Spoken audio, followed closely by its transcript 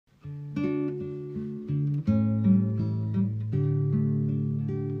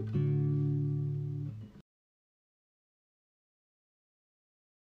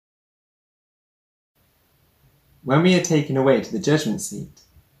When we are taken away to the judgment seat,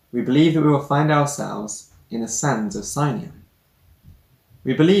 we believe that we will find ourselves in the sands of Sinai.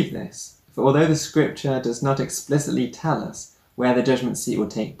 We believe this, for although the scripture does not explicitly tell us where the judgment seat will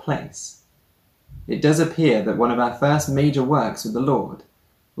take place, it does appear that one of our first major works with the Lord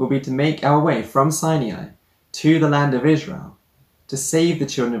will be to make our way from Sinai to the land of Israel, to save the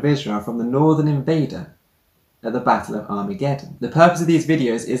children of Israel from the northern invader at the Battle of Armageddon. The purpose of these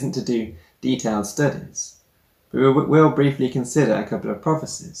videos isn't to do detailed studies, but we'll briefly consider a couple of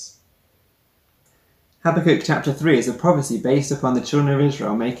prophecies. Habakkuk chapter 3 is a prophecy based upon the children of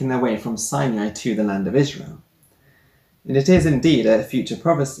Israel making their way from Sinai to the land of Israel. And it is indeed a future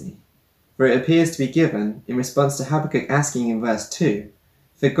prophecy, for it appears to be given in response to Habakkuk asking in verse 2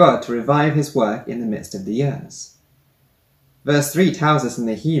 for God to revive his work in the midst of the years. Verse 3 tells us in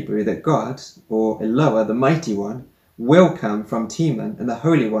the Hebrew that God, or Eloah, the Mighty One, will come from Teman and the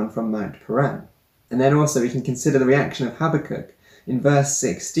Holy One from Mount Paran. And then also we can consider the reaction of Habakkuk in verse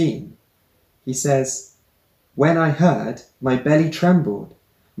 16. He says, "When I heard, my belly trembled,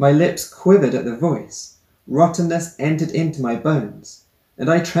 my lips quivered at the voice, rottenness entered into my bones, and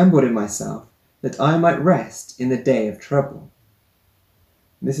I trembled in myself, that I might rest in the day of trouble."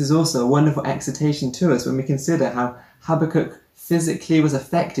 This is also a wonderful exhortation to us when we consider how Habakkuk physically was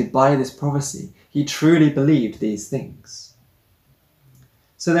affected by this prophecy. He truly believed these things.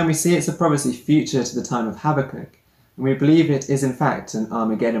 So then we see it's a prophecy future to the time of Habakkuk, and we believe it is in fact an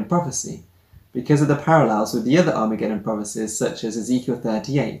Armageddon prophecy, because of the parallels with the other Armageddon prophecies such as Ezekiel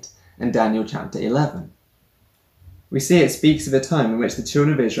 38 and Daniel chapter 11. We see it speaks of a time in which the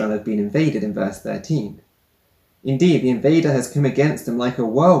children of Israel have been invaded in verse 13. Indeed, the invader has come against them like a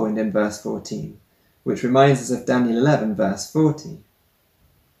whirlwind in verse 14, which reminds us of Daniel 11 verse 40.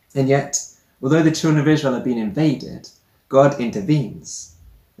 And yet, although the children of Israel have been invaded, God intervenes.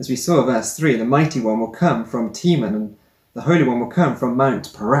 As we saw verse 3, the Mighty One will come from Teman and the Holy One will come from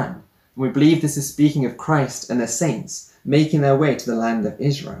Mount Paran. And we believe this is speaking of Christ and the saints making their way to the land of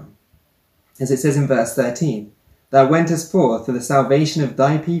Israel. As it says in verse 13, "Thou wentest forth for the salvation of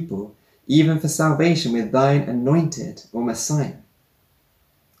thy people, even for salvation with thine anointed," or Messiah.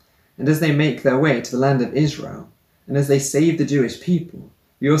 And as they make their way to the land of Israel, and as they save the Jewish people,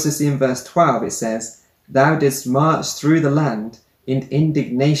 we also see in verse 12 it says, "Thou didst march through the land in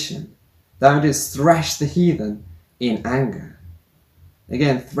indignation, thou didst thresh the heathen in anger."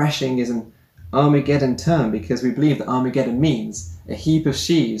 Again, threshing is an Armageddon term because we believe that Armageddon means a heap of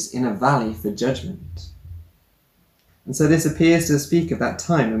sheaves in a valley for judgment. And so this appears to speak of that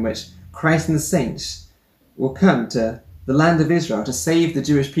time in which Christ and the saints will come to the land of Israel to save the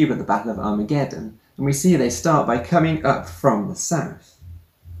Jewish people at the Battle of Armageddon. And we see they start by coming up from the south.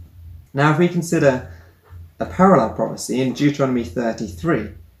 Now if we consider a parallel prophecy in Deuteronomy 33,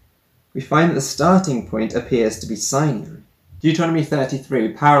 we find that the starting point appears to be Sinai. Deuteronomy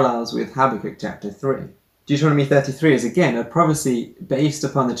 33 parallels with Habakkuk chapter 3. Deuteronomy 33 is again a prophecy based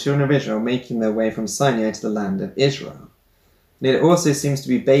upon the children of Israel making their way from Sinai to the land of Israel. And it also seems to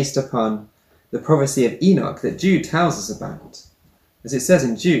be based upon the prophecy of Enoch that Jude tells us about. As it says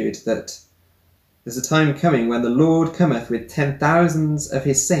in Jude that there's a time coming when the Lord cometh with 10,000s of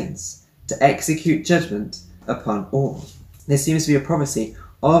his saints to execute judgment upon all. There seems to be a prophecy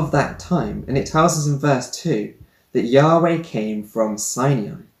of that time, and it tells us in verse 2 that Yahweh came from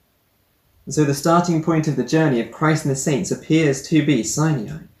Sinai. And so the starting point of the journey of Christ and the saints appears to be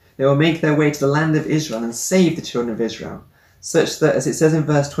Sinai. They will make their way to the land of Israel and save the children of Israel, such that, as it says in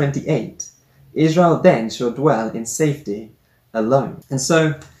verse 28, Israel then shall dwell in safety alone. And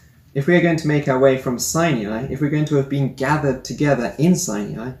so, if we are going to make our way from Sinai, if we're going to have been gathered together in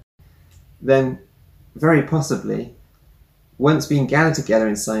Sinai, then very possibly, once being gathered together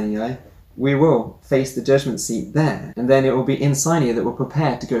in Sinai, we will face the judgment seat there. And then it will be in Sinai that we're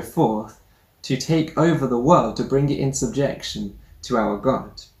prepared to go forth to take over the world, to bring it in subjection to our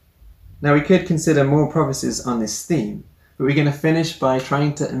God. Now we could consider more prophecies on this theme, but we're going to finish by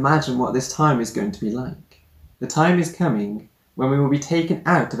trying to imagine what this time is going to be like. The time is coming when we will be taken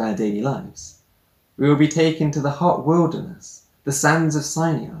out of our daily lives. We will be taken to the hot wilderness, the sands of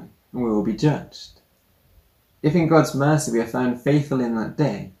Sinai, and we will be judged. If in God's mercy we are found faithful in that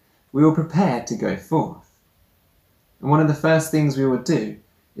day, we will prepare to go forth. And one of the first things we will do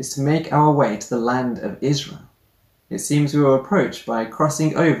is to make our way to the land of Israel. It seems we will approach by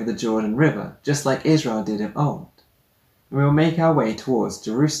crossing over the Jordan River, just like Israel did of old. And we will make our way towards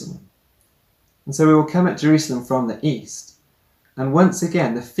Jerusalem. And so we will come at Jerusalem from the east, and once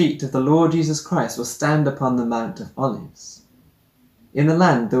again the feet of the Lord Jesus Christ will stand upon the Mount of Olives. In the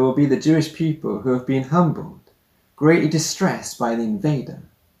land there will be the Jewish people who have been humbled, greatly distressed by the invader.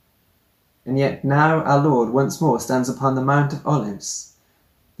 and yet now our Lord once more stands upon the Mount of Olives.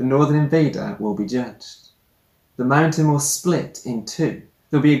 The northern invader will be judged. The mountain will split in two.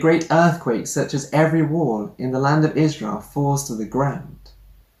 There will be a great earthquake such as every wall in the land of Israel falls to the ground.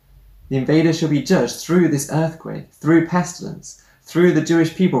 The invader shall be judged through this earthquake, through pestilence, through the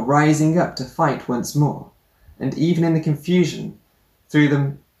Jewish people rising up to fight once more, and even in the confusion, through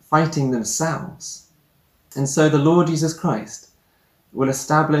them fighting themselves. And so the Lord Jesus Christ will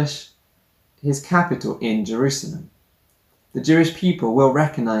establish his capital in Jerusalem. The Jewish people will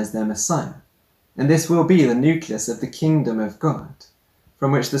recognize their Messiah, and this will be the nucleus of the kingdom of God,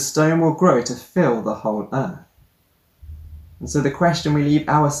 from which the stone will grow to fill the whole earth. And so the question we leave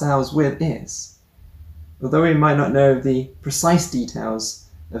ourselves with is, although we might not know the precise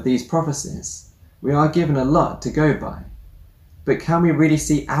details of these prophecies, we are given a lot to go by. But can we really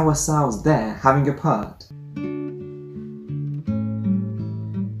see ourselves there having a part?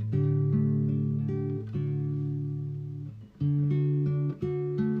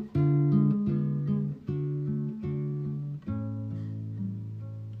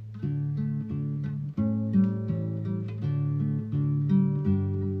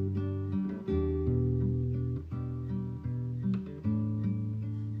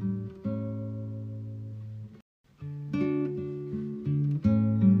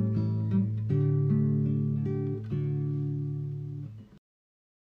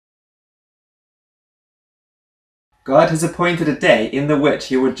 God has appointed a day in the which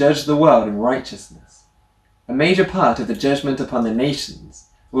he will judge the world in righteousness. A major part of the judgment upon the nations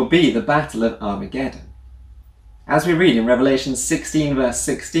will be the battle of Armageddon. As we read in Revelation 16 verse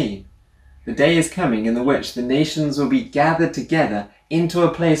 16, the day is coming in the which the nations will be gathered together into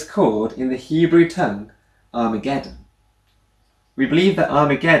a place called, in the Hebrew tongue, Armageddon. We believe that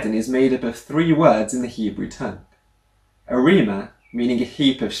Armageddon is made up of three words in the Hebrew tongue. Arima, meaning a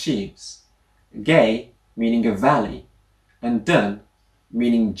heap of sheaves, Gay, meaning a valley, and Dun,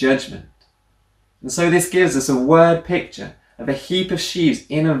 meaning judgment. And so this gives us a word picture of a heap of sheaves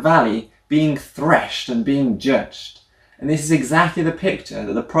in a valley being threshed and being judged. And this is exactly the picture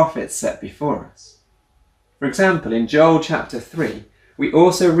that the prophets set before us. For example, in Joel chapter 3, we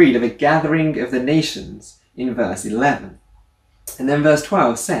also read of a gathering of the nations in verse 11. And then verse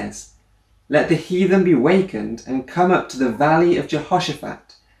 12 says, "Let the heathen be wakened and come up to the valley of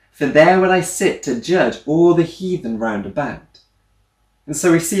Jehoshaphat, for there will I sit to judge all the heathen round about." And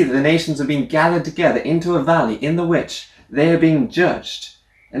so we see that the nations are being gathered together into a valley in the which they are being judged.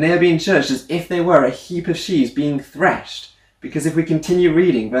 And they are being judged as if they were a heap of sheaves being threshed. Because if we continue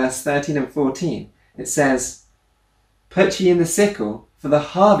reading verse 13 and 14, it says, "Put ye in the sickle, for the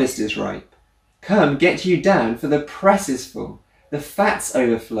harvest is ripe. Come, get you down, for the press is full. The fats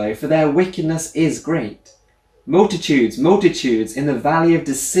overflow, for their wickedness is great. Multitudes, multitudes in the valley of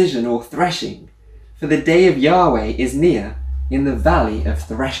decision or threshing, for the day of Yahweh is near in the valley of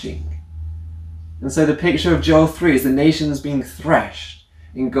threshing." And so the picture of Joel 3 is the nations being threshed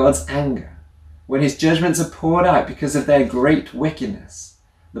in God's anger, when his judgments are poured out because of their great wickedness.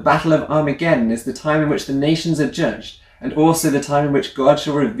 The battle of Armageddon is the time in which the nations are judged, and also the time in which God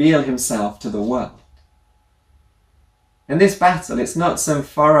shall reveal himself to the world. And this battle, it's not some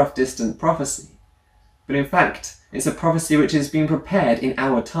far-off distant prophecy. But in fact, it's a prophecy which is being prepared in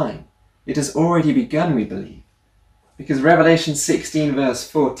our time. It has already begun, we believe. Because Revelation 16 verse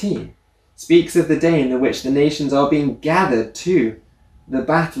 14 speaks of the day in which the nations are being gathered to the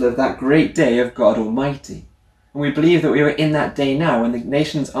battle of that great day of God Almighty. And we believe that we are in that day now when the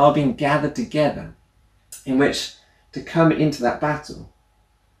nations are being gathered together in which to come into that battle.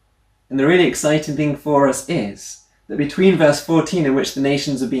 And the really exciting thing for us is that between verse 14 in which the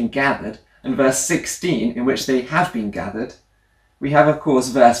nations are being gathered and verse 16 in which they have been gathered, we have of course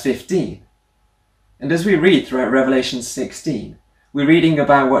verse 15. And as we read throughout Revelation 16, we're reading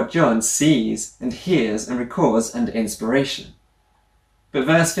about what John sees and hears and records under inspiration. But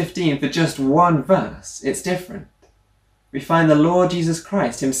verse 15, for just one verse, it's different. We find the Lord Jesus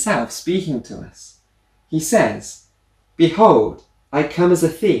Christ himself speaking to us. He says, "Behold, I come as a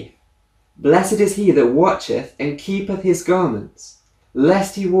thief. Blessed is he that watcheth and keepeth his garments,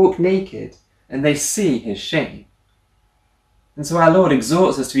 lest he walk naked, and they see his shame." And so our Lord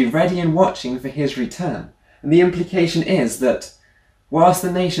exhorts us to be ready and watching for his return. And the implication is that whilst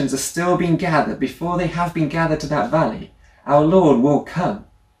the nations are still being gathered, before they have been gathered to that valley, our Lord will come.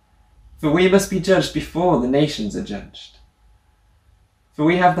 For we must be judged before the nations are judged. For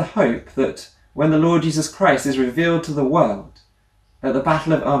we have the hope that when the Lord Jesus Christ is revealed to the world at the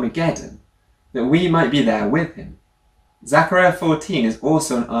Battle of Armageddon, that we might be there with him. Zechariah 14 is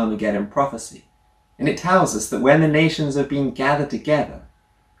also an Armageddon prophecy, and it tells us that when the nations are being gathered together,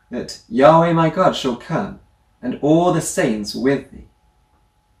 that Yahweh my God shall come, and all the saints with thee.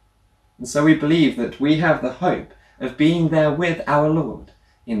 And so we believe that we have the hope of being there with our Lord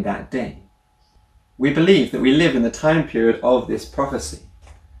in that day. We believe that we live in the time period of this prophecy.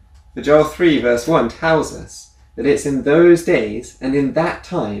 For Joel 3 verse 1 tells us that it's in those days and in that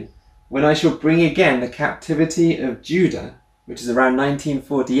time when I shall bring again the captivity of Judah, which is around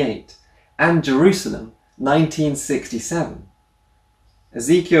 1948, and Jerusalem, 1967.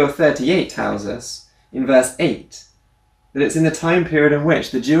 Ezekiel 38 tells us, in verse 8, that it's in the time period in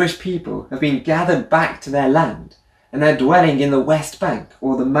which the Jewish people have been gathered back to their land, and they're dwelling in the West Bank,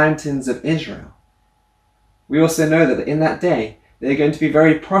 or the mountains of Israel. We also know that in that day, they're going to be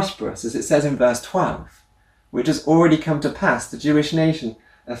very prosperous, as it says in verse 12, which has already come to pass. The Jewish nation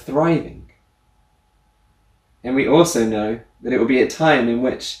are thriving. And we also know that it will be a time in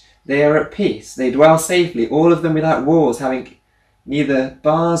which they are at peace. They dwell safely, all of them without walls, having neither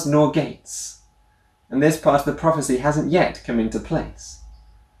bars nor gates. And this part of the prophecy hasn't yet come into place.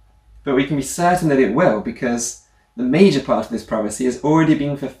 But we can be certain that it will, because the major part of this prophecy has already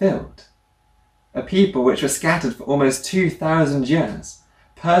been fulfilled. A people which were scattered for almost 2,000 years,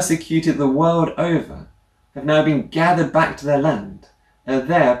 persecuted the world over, have now been gathered back to their land, and are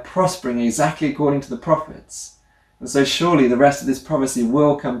there prospering exactly according to the prophets. And so surely the rest of this prophecy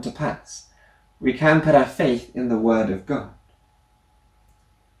will come to pass. We can put our faith in the word of God.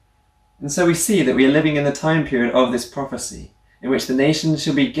 And so we see that we are living in the time period of this prophecy, in which the nations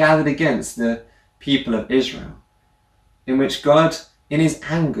shall be gathered against the people of Israel, in which God in his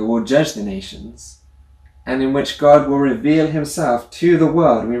anger will judge the nations, and in which God will reveal himself to the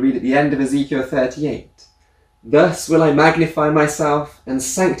world. We read at the end of Ezekiel 38, "Thus will I magnify myself and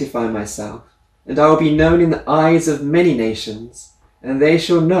sanctify myself, and I will be known in the eyes of many nations, and they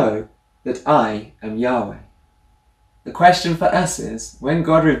shall know that I am Yahweh." The question for us is, when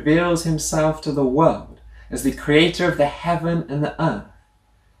God reveals himself to the world as the creator of the heaven and the earth,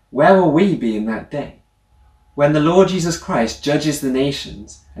 where will we be in that day? When the Lord Jesus Christ judges the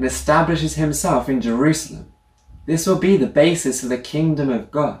nations and establishes himself in Jerusalem, this will be the basis of the kingdom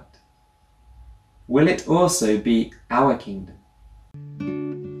of God. Will it also be our kingdom?